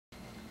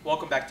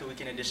Welcome back to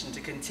Weekend Edition.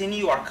 To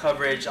continue our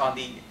coverage on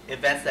the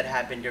events that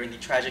happened during the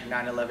tragic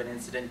 9/11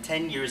 incident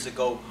 10 years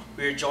ago,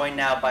 we are joined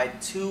now by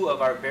two of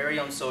our very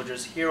own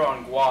soldiers here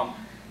on Guam.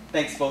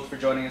 Thanks both for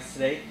joining us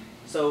today.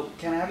 So,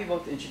 can I have you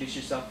both introduce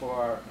yourself for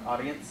our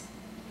audience?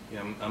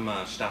 Yeah,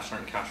 I'm Staff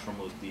Sergeant Castro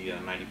with the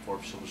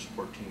 94th Civil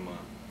Support Team.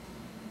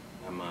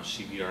 I'm a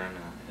CBR and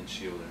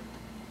NCO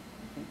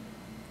there.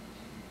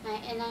 Hi,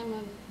 and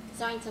I'm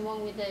Sergeant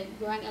Samong with the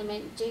Guam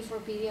Element J4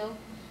 PVO.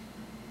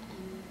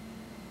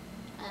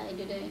 I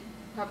do the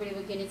property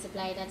work unit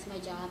supply. That's my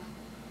job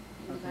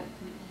in the Guard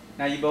currently.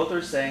 Now, you both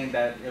are saying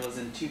that it was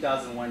in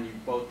 2001 you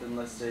both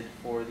enlisted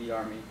for the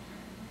Army.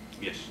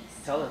 Yes.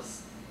 Tell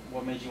us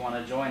what made you want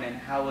to join, and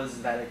how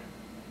was that?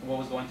 What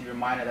was going through your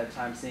mind at that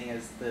time, seeing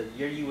as the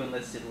year you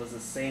enlisted was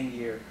the same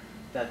year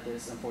that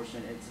this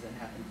unfortunate incident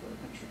happened for the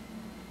country?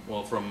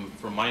 Well,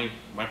 from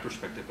my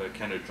perspective, I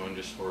kind of joined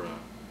just for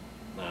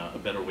a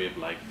better way of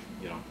life.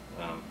 You know,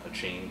 a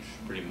change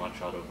pretty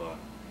much out of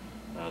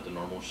the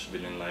normal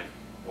civilian life.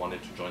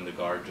 Wanted to join the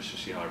Guard just to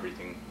see how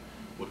everything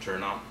would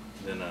turn out.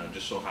 Then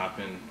just so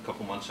happened a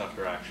couple months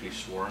after I actually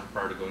swore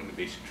prior to going to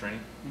basic training,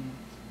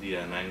 the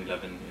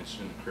 9/11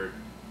 incident occurred.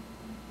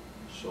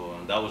 So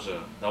that was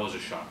a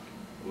shock.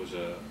 It was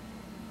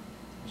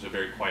a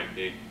very quiet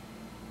day,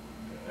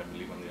 I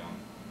believe, on the island.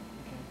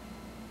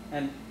 Okay.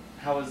 And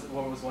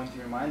what was going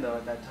through your mind though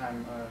at that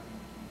time?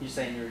 You're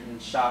saying you were in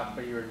shock,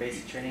 but you were in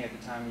basic training at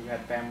the time. And you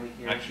had family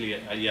here. Actually,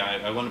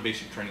 yeah, I went to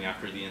basic training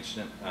after the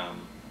incident.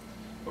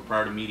 But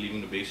prior to me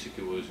leaving the basic,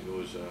 I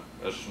was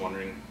just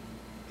wondering,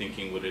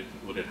 thinking, would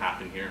it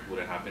happen here? Would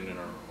it happen in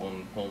our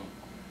own home,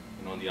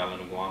 on the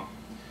island of Guam?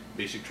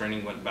 Basic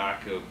training went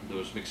back. There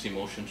was mixed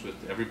emotions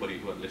with everybody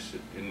who had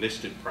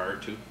enlisted prior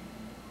to,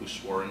 who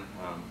swore in.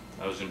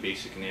 I was in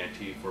basic and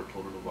AIT for a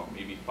total of about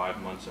maybe 5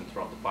 months, and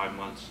throughout the 5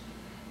 months,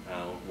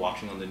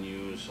 watching on the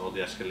news, all the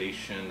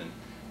escalation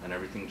and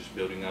everything just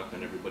building up,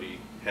 and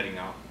everybody heading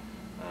out,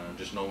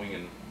 just knowing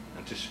and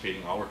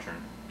anticipating our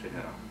turn to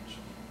head out. So.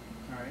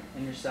 All right.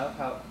 And yourself,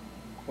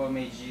 what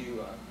made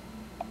you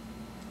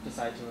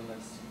decide to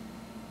enlist?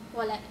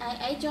 Well,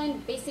 I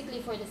joined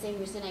basically for the same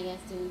reason, I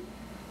guess,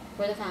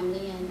 for the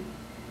family and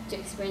to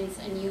experience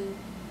a new,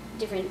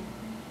 different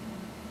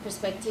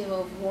perspective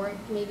of work,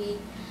 maybe.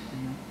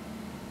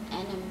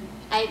 And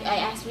I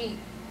actually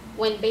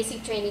went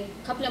basic training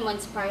a couple of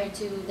months prior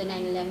to the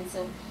 9/11.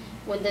 So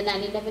when the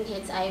 9/11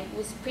 hits, I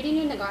was pretty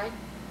new in the Guard.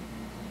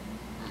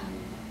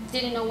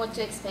 Didn't know what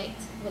to expect,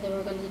 whether we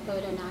were going to deploy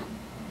it or not.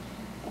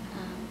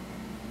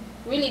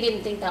 Really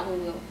didn't think that we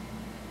will,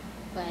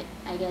 but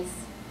I guess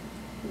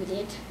we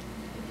did.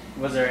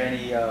 Was there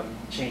any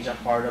change of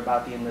heart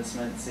about the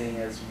enlistment, seeing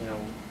as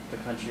the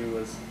country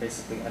was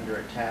basically under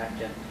attack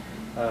and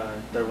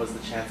there was the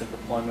chance of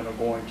deployment or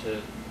going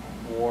to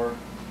war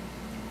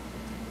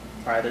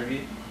for either of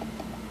you?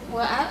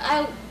 Well,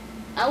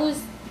 I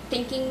was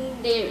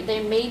thinking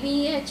there may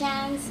be a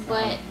chance,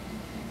 but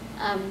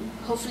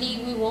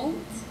hopefully we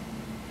won't.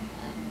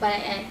 But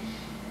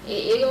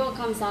it all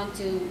comes down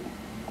to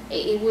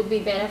it would be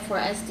better for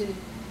us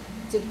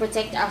to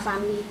protect our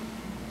family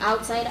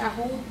outside our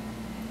home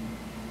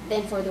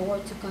than for the war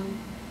to come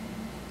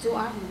to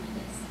our home, I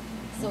guess.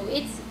 So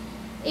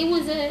it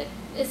was a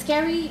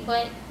scary,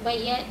 but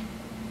yet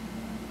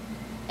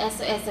as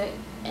a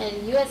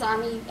U.S.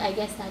 Army, I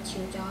guess that's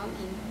your job,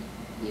 and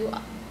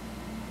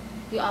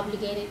you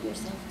obligated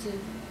yourself to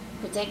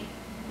protect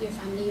your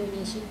family, your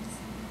nations.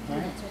 And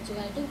right. That's what you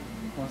gotta do.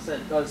 Well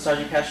said.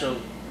 Sergeant Castro,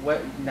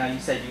 now you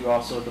said you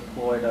also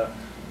deployed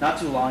not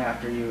too long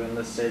after you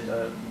enlisted,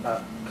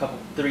 about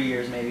 3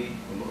 years maybe.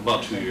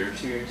 About 2 years.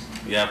 2 years.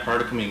 Yeah, prior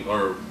to coming,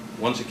 or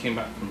once I came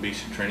back from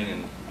basic training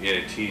in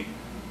AIT,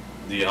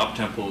 the up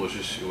tempo was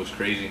it was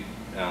crazy.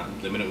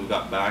 The minute we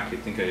got back, I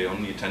think I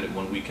only attended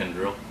one weekend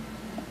drill.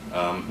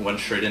 Went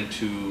straight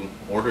into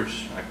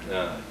orders,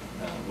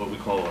 what we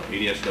call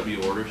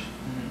ADSW orders,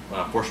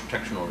 force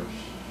protection orders.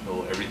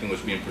 So everything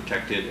was being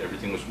protected.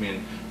 Everything was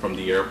being from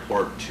the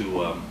airport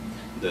to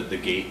the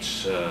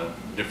gates,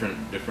 different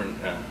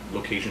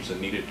locations that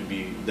needed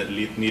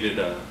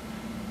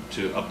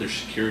to up their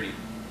security.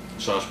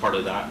 So as part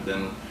of that,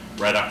 then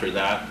right after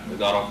that, I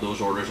got off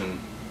those orders and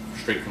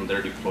straight from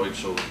there deployed.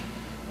 So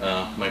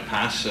my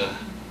past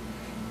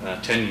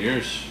 10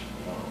 years,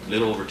 a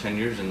little over 10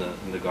 years in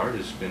the Guard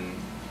has been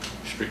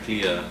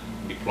strictly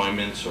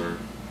deployments or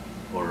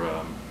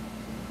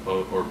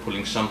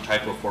pulling some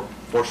type of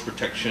force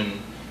protection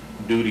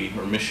duty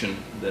or mission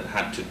that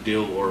had to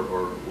deal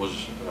or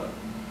was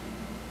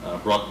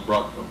brought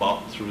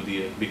about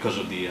because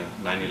of the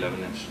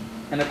 9/11 incident.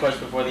 And of course,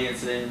 before the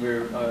incident, we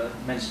were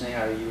mentioning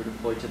how you were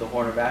deployed to the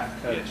Horn of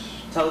Africa. Yes.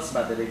 Tell us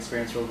about that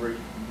experience real brief.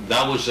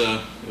 That was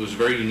it was a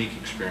very unique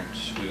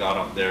experience. We got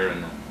out there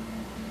and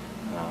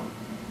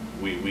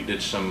we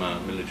did some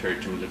military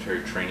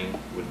training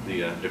with the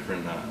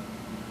different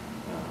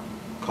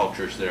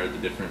cultures there, the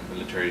different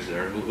militaries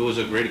there. It was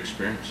a great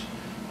experience.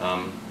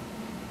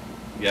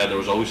 Yeah, there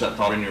was always that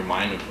thought in your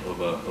mind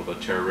of a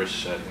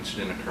terrorist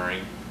incident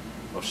occurring,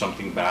 of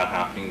something bad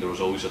happening. There was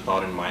always a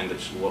thought in mind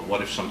that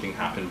what if something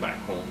happened back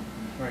home?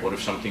 Right. What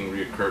if something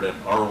reoccurred at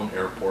our own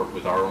airport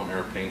with our own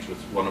airplanes with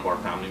one of our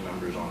family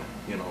members on it?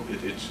 You know,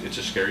 it's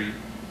a scary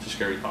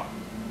thought.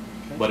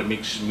 Okay. But it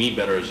makes me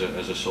better as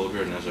a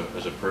soldier and as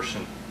a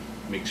person.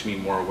 It makes me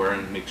more aware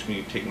and makes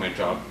me take my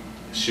job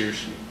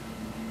seriously.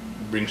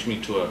 It brings me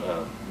to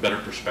a better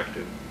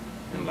perspective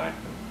in life.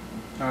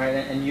 All right,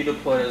 and you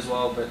deployed as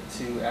well, but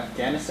to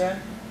Afghanistan?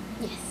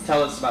 Yes.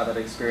 Tell us about that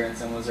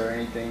experience, and was there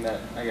anything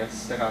that, I guess,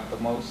 stuck out the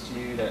most to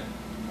you,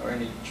 or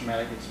any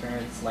traumatic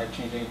experience,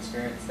 life-changing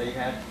experience that you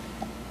had?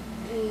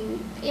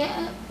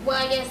 Yeah,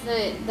 well, I guess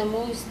the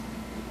most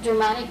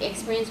dramatic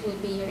experience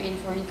would be you're in a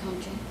foreign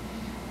country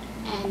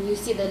and you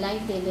see the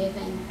life they live,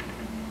 and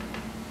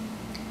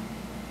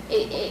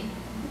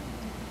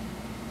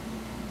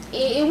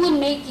it would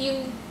make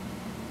you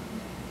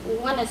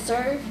want to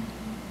serve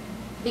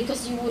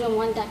because you wouldn't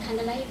want that kind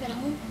of life at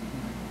home.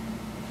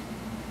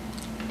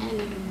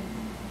 And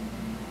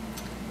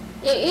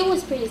it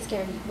was pretty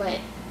scary, but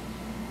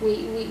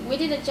we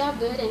did the job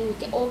good, and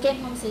we all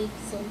came home safe.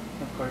 So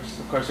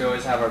of course, we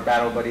always have our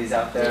battle buddies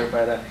out there.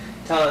 Yeah.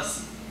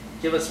 But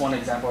give us one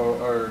example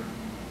or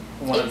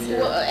one of your.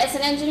 Well, as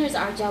an engineer,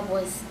 our job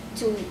was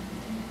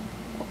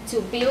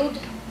to build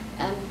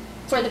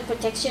for the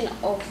protection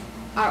of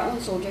our own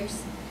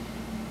soldiers.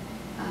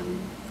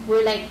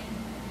 We're like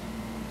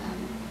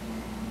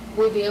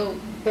we build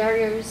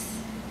barriers,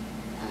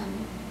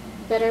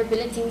 better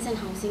buildings and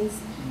housings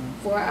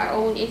for our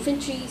own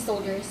infantry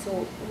soldiers,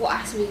 so who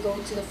actually go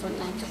to the front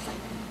line to fight.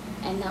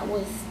 And that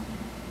was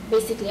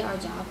basically our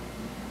job,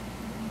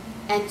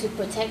 and to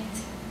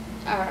protect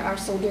our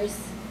soldiers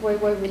where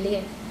we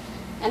live.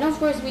 And of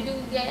course we do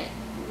get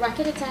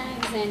rocket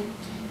attacks and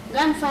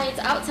gunfights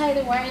outside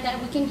the wire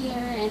that we can hear,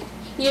 and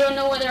you don't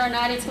know whether or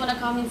not it's going to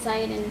come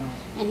inside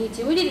and hit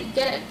you. We did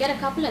get a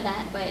couple of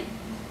that, but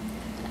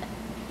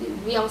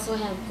we also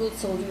have good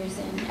soldiers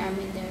and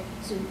airmen there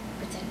to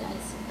protect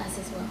us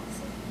as well.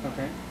 So.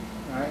 Okay.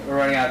 All right. We're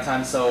running out of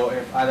time, so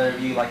if either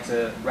of you like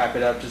to wrap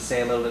it up, just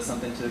say a little bit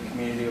something to the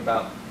community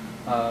about,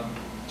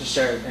 just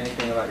share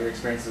anything about your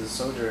experience as a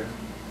soldier.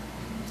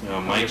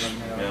 My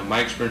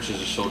experience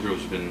as a soldier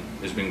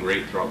has been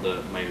great throughout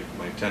my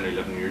 10 or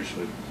 11 years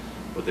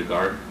with the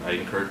Guard. I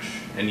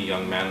encourage any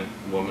young man,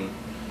 woman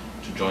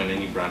to join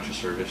any branch of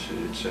service.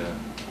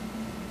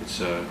 It's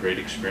a great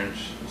experience.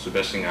 It's the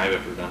best thing I've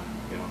ever done.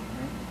 You know.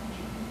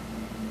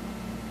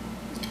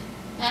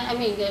 I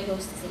mean, there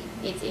goes to say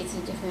it's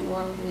a different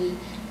world. We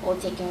all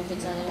take care of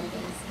each other, I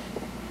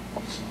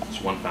guess. It's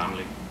one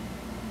family.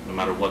 No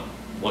matter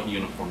what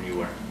uniform you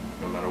wear,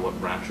 no matter what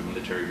branch of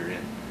military you're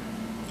in,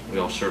 we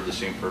all serve the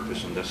same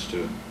purpose, and that's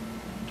to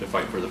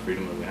fight for the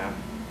freedom that we have.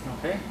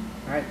 Okay.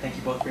 All right. Thank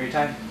you both for your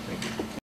time. Thank you.